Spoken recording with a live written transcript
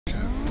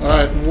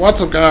Alright,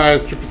 what's up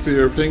guys, Triple C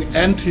here, playing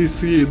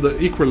NTC,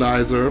 the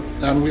Equalizer,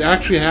 and we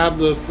actually had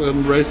this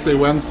in Race Day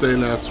Wednesday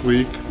last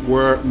week,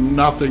 where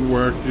nothing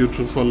worked due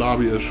to full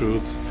lobby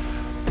issues.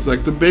 It's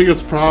like the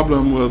biggest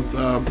problem with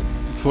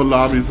full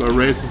lobbies are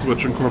races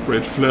which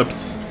incorporate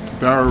flips,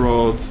 barrel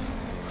rolls,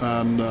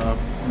 and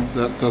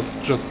that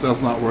just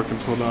does not work in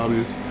full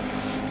lobbies.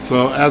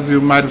 So as you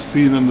might have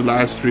seen in the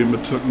live stream,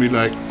 it took me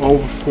like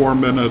over 4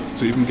 minutes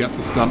to even get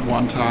the stunt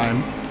one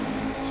time.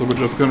 So we're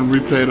just going to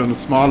replay it in a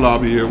small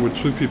lobby here with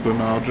 2 people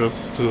now,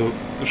 just to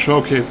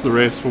showcase the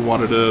race for what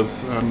it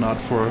is and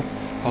not for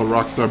how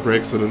Rockstar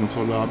breaks it in a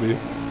full lobby.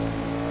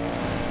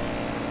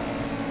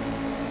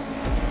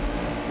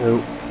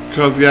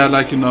 Because yeah,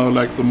 like you know,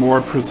 like the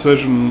more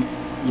precision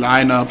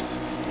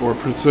lineups or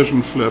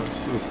precision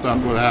flips a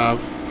stunt will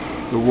have,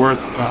 the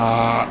worse.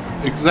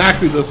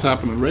 Exactly this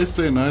happened in Race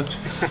Day, nice.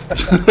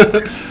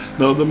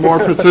 No, the more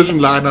precision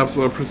lineups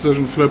or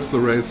precision flips the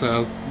race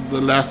has,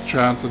 the less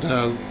chance it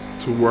has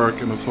to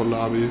work in a full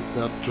lobby.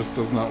 That just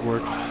does not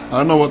work. I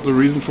don't know what the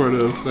reason for it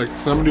is. Like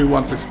somebody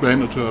once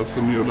explained it to us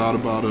who knew a lot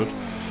about it.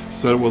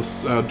 Said it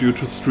was due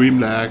to stream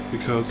lag,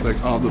 because like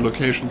all the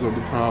locations of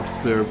the props,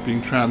 they're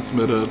being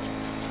transmitted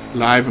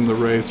live in the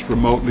race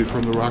remotely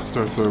from the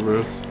Rockstar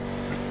servers,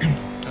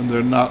 and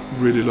they're not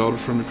really loaded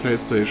from the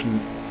PlayStation.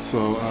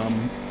 So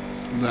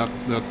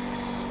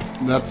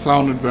that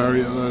sounded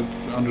very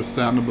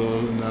understandable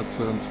in that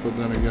sense, but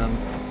then again,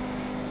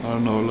 I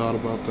don't know a lot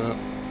about that.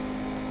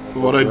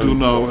 But what I do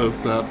know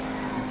is that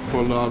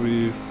full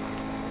lobby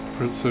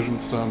precision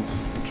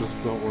stunts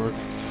just don't work.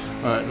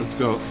 Alright, let's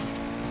go.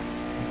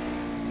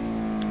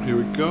 Here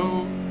we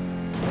go.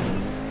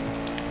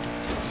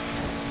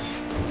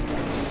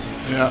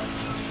 Yeah,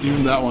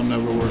 even that one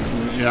never worked for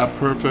me. Yeah,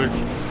 perfect,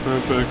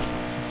 perfect.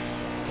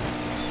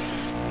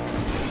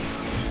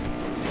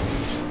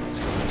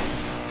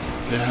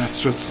 Yeah,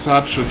 it's just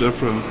such a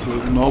difference.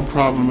 No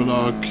problem at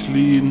all.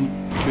 Clean.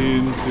 Okay,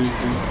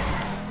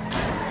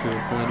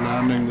 bad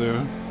landing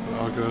there.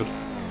 All good.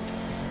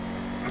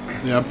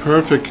 Yeah,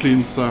 perfect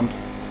clean stunt.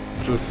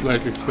 Just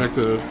like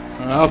expected.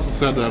 I also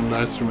said that in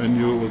live stream. I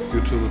knew it was due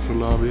to the full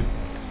lobby.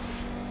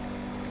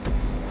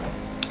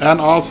 And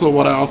also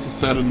what I also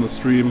said in the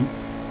stream,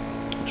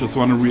 just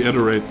want to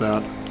reiterate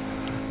that.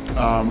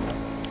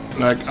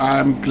 Like,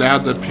 I'm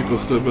glad that people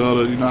still build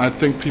it. You know, I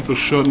think people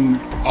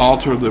shouldn't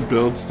alter their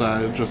build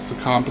style just to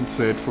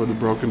compensate for the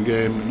broken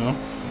game, you know?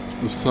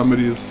 If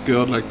somebody is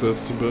skilled like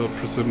this to build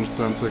precision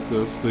stunts like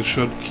this, they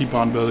should keep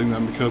on building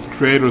them, because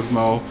creators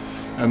know,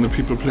 and the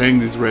people playing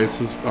these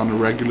races on a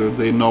regular,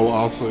 they know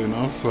also, you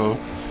know? So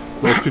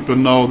those people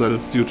know that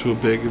it's due to a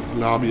big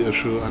lobby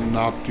issue and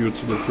not due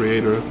to the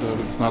creator, that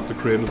it's not the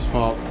creator's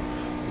fault.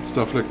 And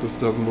stuff like this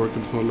doesn't work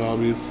in full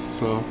lobbies,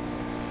 so...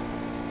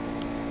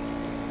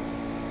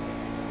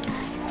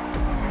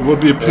 It would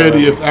be a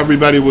pity if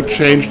everybody would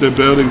change their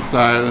building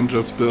style and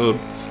just build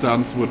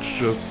stunts which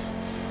just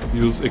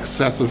use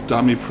excessive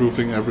dummy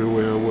proofing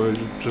everywhere, where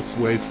you just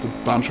waste a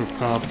bunch of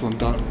props on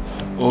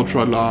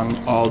ultra long,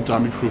 all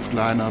dummy proofed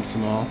lineups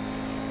and all.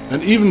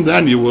 And even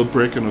then you will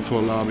break in a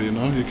full lobby, you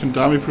know? You can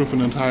dummy proof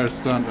an entire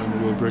stunt and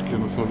it will break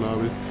in a full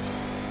lobby.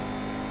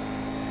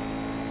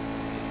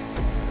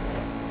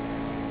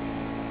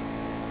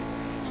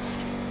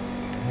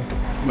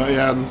 But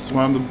yeah, this is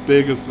one of the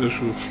biggest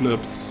issue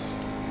flips.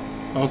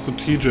 Also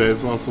TJ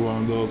is also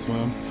one of those,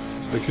 man.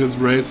 Like his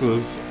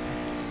races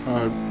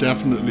are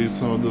definitely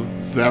some of the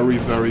very,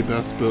 very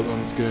best built on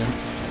this game.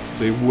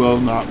 They will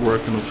not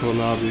work in a full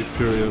lobby,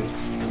 period.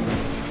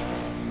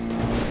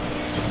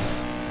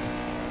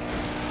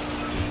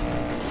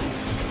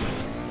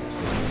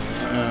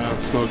 Yeah,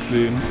 so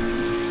clean.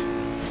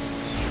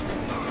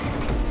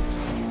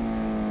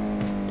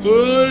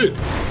 Hey!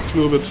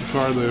 Flew a bit too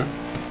far there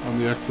on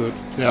the exit.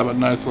 Yeah, but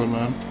nice one,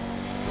 man.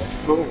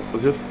 So,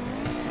 passiert?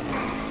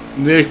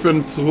 Nee, ich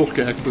bin zu hoch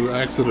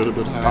exited a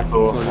bit high.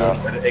 Achso, ja,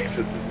 meine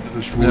Exit ist ein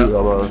bisschen schwul, yeah.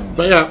 aber...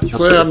 But yeah,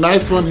 so yeah,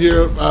 nice one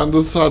here.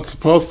 This is how it's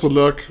supposed to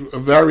look. A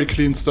very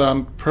clean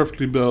stunt,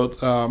 perfectly built.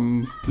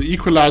 The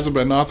Equalizer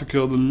by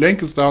Nautical. The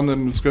link is down there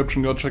in the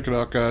description. Go check it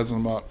out, guys,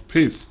 and I'm out.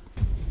 Peace.